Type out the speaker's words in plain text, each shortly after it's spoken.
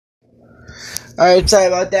Alright, sorry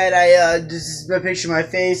about that. This is a picture of my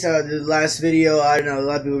face. The last video, I don't know, a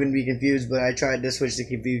lot of people are going to be confused, but I tried to switch to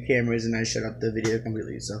view cameras and I shut up the video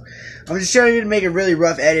completely. So, I'm just showing you to make a really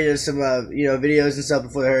rough edit of some, videos and stuff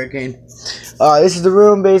before the hurricane. This is the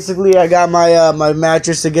room, basically. I got my, my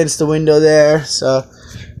mattress against the window there. So,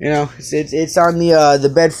 it's on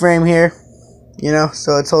the bed frame here,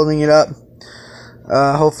 so it's holding it up.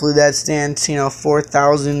 Hopefully that stands,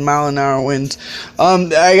 4,000 mile an hour winds.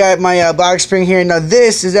 I got my box spring here. Now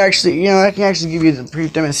this is actually, I can actually give you the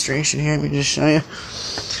brief demonstration here. Let me just show you.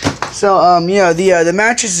 So, the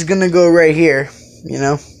mattress is gonna go right here,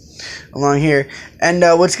 along here. And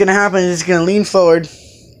what's gonna happen is it's gonna lean forward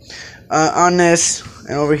on this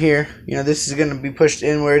and over here. This is gonna be pushed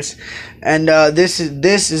inwards, and this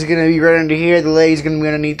is gonna be right under here. The leg's gonna be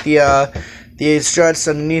underneath the struts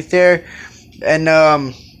underneath there. And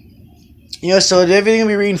so everything will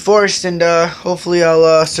be reinforced, and hopefully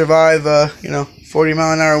I'll survive 40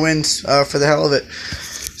 mile an hour winds for the hell of it.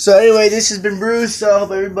 So anyway, this has been Bruce. So I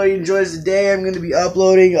hope everybody enjoys the day. I'm going to be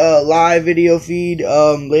uploading a live video feed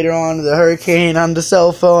later on of the hurricane on the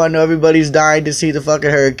cell phone. I know everybody's dying to see the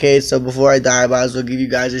fucking hurricane, so before I die, I might as well give you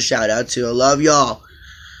guys a shout out too. I love y'all.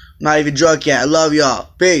 I'm not even drunk yet. I love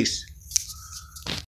y'all. Peace.